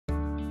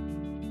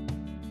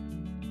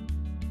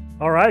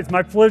All right, it's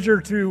my pleasure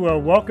to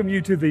welcome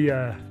you to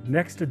the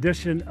next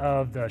edition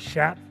of the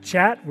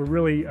ChapChat. We're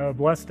really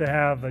blessed to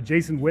have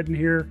Jason Witten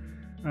here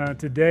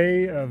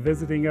today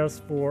visiting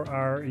us for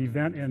our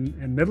event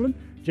in Midland.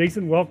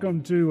 Jason,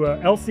 welcome to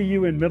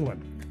LCU in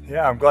Midland.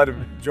 Yeah, I'm glad to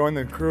join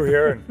the crew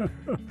here, and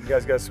you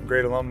guys got some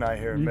great alumni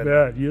here in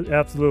Midland. You bet,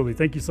 absolutely.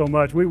 Thank you so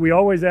much. We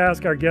always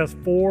ask our guests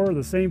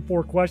the same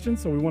four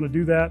questions, so we want to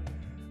do that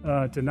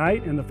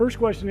tonight. And the first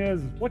question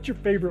is, what's your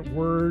favorite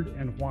word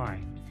and why?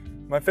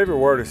 My favorite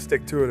word is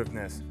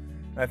stick-to-itiveness.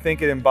 And I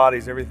think it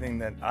embodies everything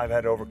that I've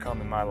had to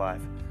overcome in my life.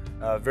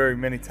 Very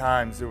many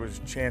times there was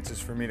chances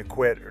for me to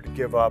quit or to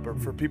give up, or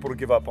for people to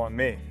give up on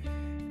me.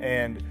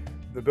 And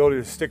the ability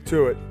to stick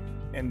to it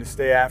and to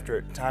stay after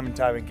it time and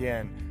time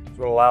again is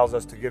what allows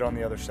us to get on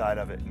the other side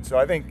of it. And so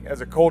I think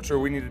as a culture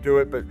we need to do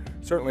it, but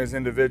certainly as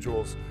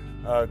individuals,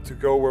 to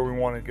go where we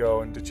want to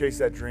go and to chase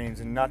that dreams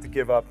and not to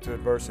give up to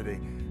adversity.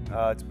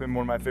 It's been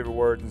one of my favorite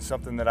words and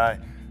something that I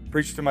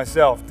preach to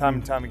myself time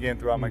and time again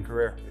throughout my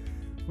career.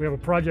 We have a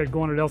project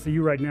going at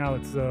LCU right now.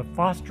 It's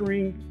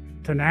fostering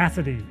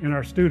tenacity in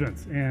our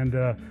students, and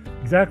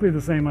exactly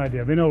the same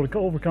idea. Being able to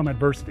overcome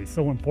adversity is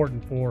so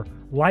important for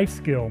life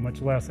skill,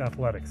 much less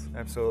athletics.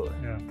 Absolutely.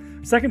 Yeah.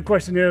 Second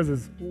question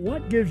is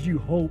what gives you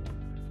hope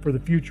for the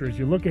future? As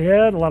you look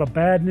ahead, a lot of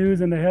bad news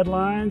in the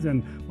headlines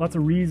and lots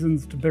of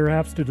reasons to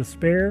perhaps to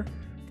despair.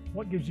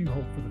 What gives you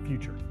hope for the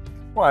future?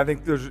 Well, I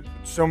think there's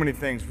so many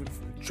things.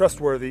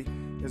 Trustworthy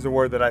is a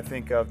word that I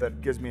think of that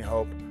gives me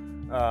hope.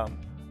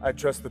 I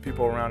trust the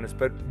people around us,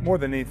 but more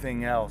than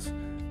anything else,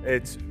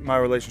 it's my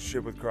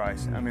relationship with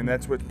Christ. I mean,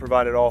 that's what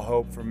provided all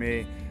hope for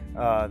me,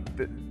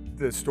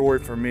 the story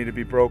for me to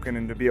be broken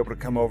and to be able to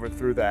come over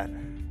through that.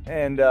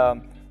 And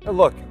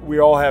look, we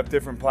all have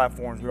different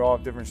platforms, we all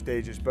have different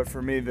stages, but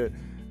for me,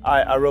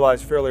 I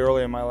realized fairly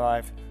early in my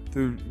life,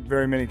 through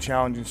very many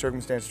challenging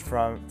circumstances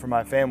from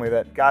my family,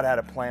 that God had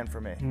a plan for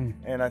me.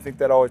 And I think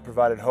that always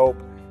provided hope,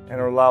 and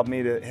it allowed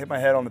me to hit my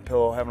head on the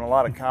pillow, having a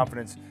lot of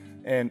confidence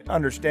and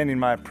understanding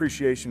my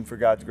appreciation for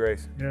God's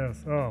grace.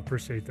 Yes,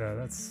 appreciate that.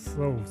 That's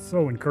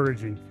so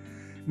encouraging.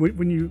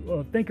 When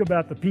you think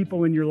about the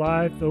people in your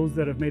life, those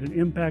that have made an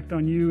impact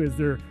on you, is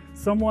there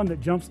someone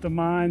that jumps to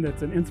mind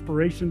that's an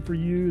inspiration for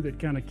you, that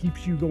kind of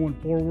keeps you going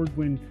forward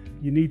when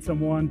you need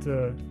someone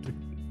to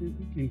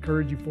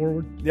encourage you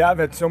forward? Yeah, I've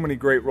had so many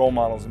great role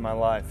models in my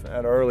life.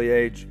 At an early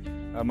age,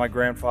 my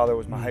grandfather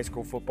was my high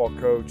school football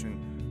coach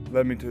and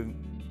led me to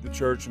the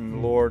church and the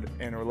Lord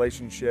and a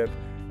relationship,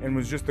 and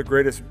was just the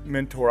greatest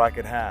mentor I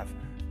could have.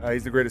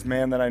 He's the greatest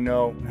man that I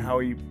know. How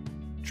he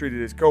treated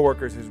his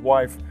coworkers, his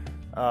wife,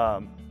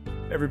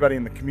 everybody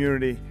in the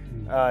community.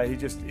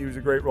 He was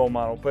a great role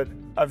model. But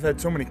I've had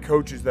so many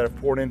coaches that have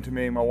poured into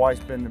me. My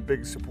wife's been a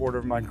big supporter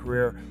of my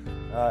career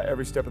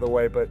every step of the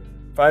way. But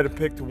if I had to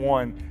pick to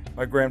one,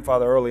 my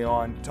grandfather early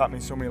on taught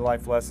me so many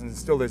life lessons, and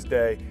still this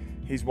day,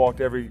 he's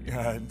walked every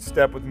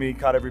step with me,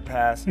 caught every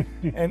pass,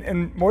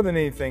 and more than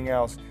anything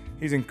else,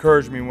 he's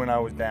encouraged me when I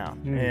was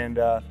down. And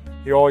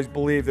he always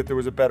believed that there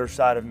was a better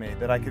side of me,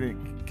 that I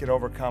could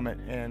overcome it.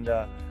 And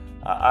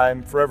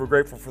I'm forever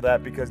grateful for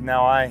that, because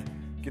now I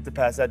get to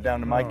pass that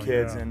down to my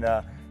kids.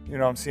 Yeah.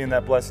 And I'm seeing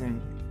that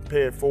blessing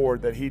pay it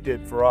forward that he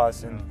did for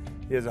us, and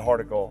he has a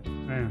heart of gold.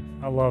 Man,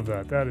 I love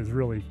that. That is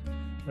really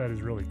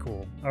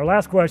cool. Our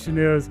last question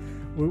is,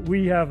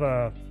 we have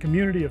a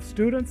community of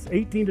students,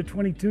 18 to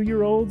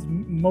 22-year-olds,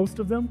 most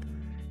of them.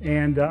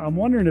 And I'm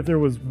wondering if there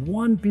was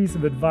one piece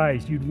of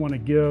advice you'd want to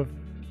give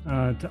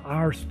to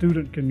our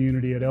student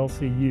community at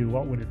LCU,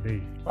 what would it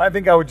be? I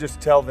think I would just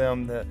tell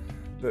them that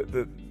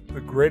the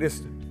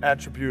greatest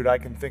attribute I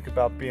can think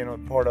about being a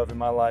part of in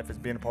my life is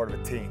being a part of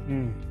a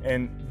team.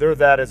 And they're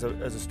that as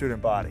a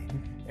student body.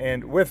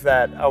 And with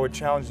that, I would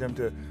challenge them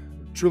to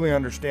truly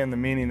understand the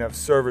meaning of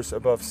service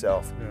above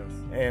self. Yes.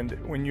 And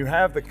when you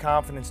have the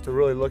confidence to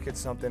really look at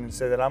something and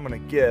say that I'm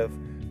going to give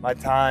my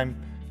time,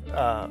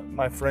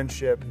 my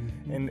friendship,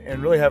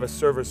 and really have a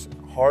service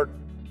heart,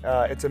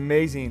 it's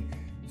amazing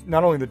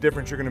not only the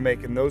difference you're going to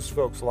make in those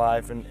folks'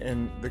 life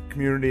and the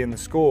community and the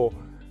school,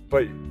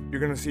 but you're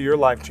going to see your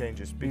life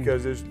changes,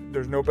 because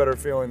there's no better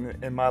feeling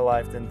in my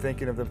life than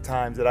thinking of the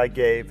times that I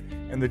gave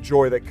and the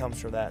joy that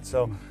comes from that.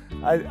 So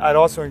I'd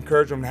also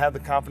encourage them to have the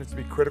confidence to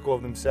be critical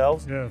of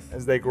themselves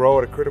as they grow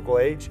at a critical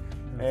age,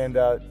 and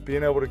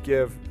being able to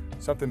give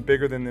something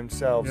bigger than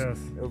themselves.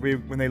 It'll be,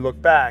 when they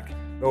look back,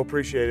 they'll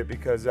appreciate it,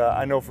 because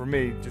I know for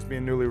me, just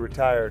being newly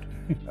retired,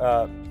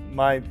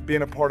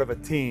 being a part of a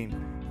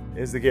team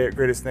is the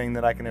greatest thing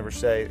that I can ever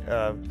say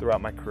throughout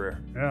my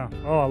career. Yeah,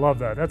 I love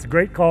that. That's a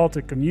great call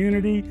to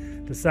community,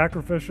 to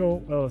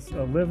sacrificial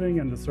living,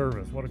 and to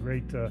service. What a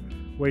great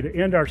way to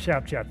end our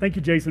ChapChat. Thank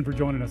you, Jason, for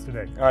joining us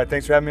today. All right,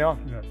 thanks for having me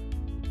on. Yeah.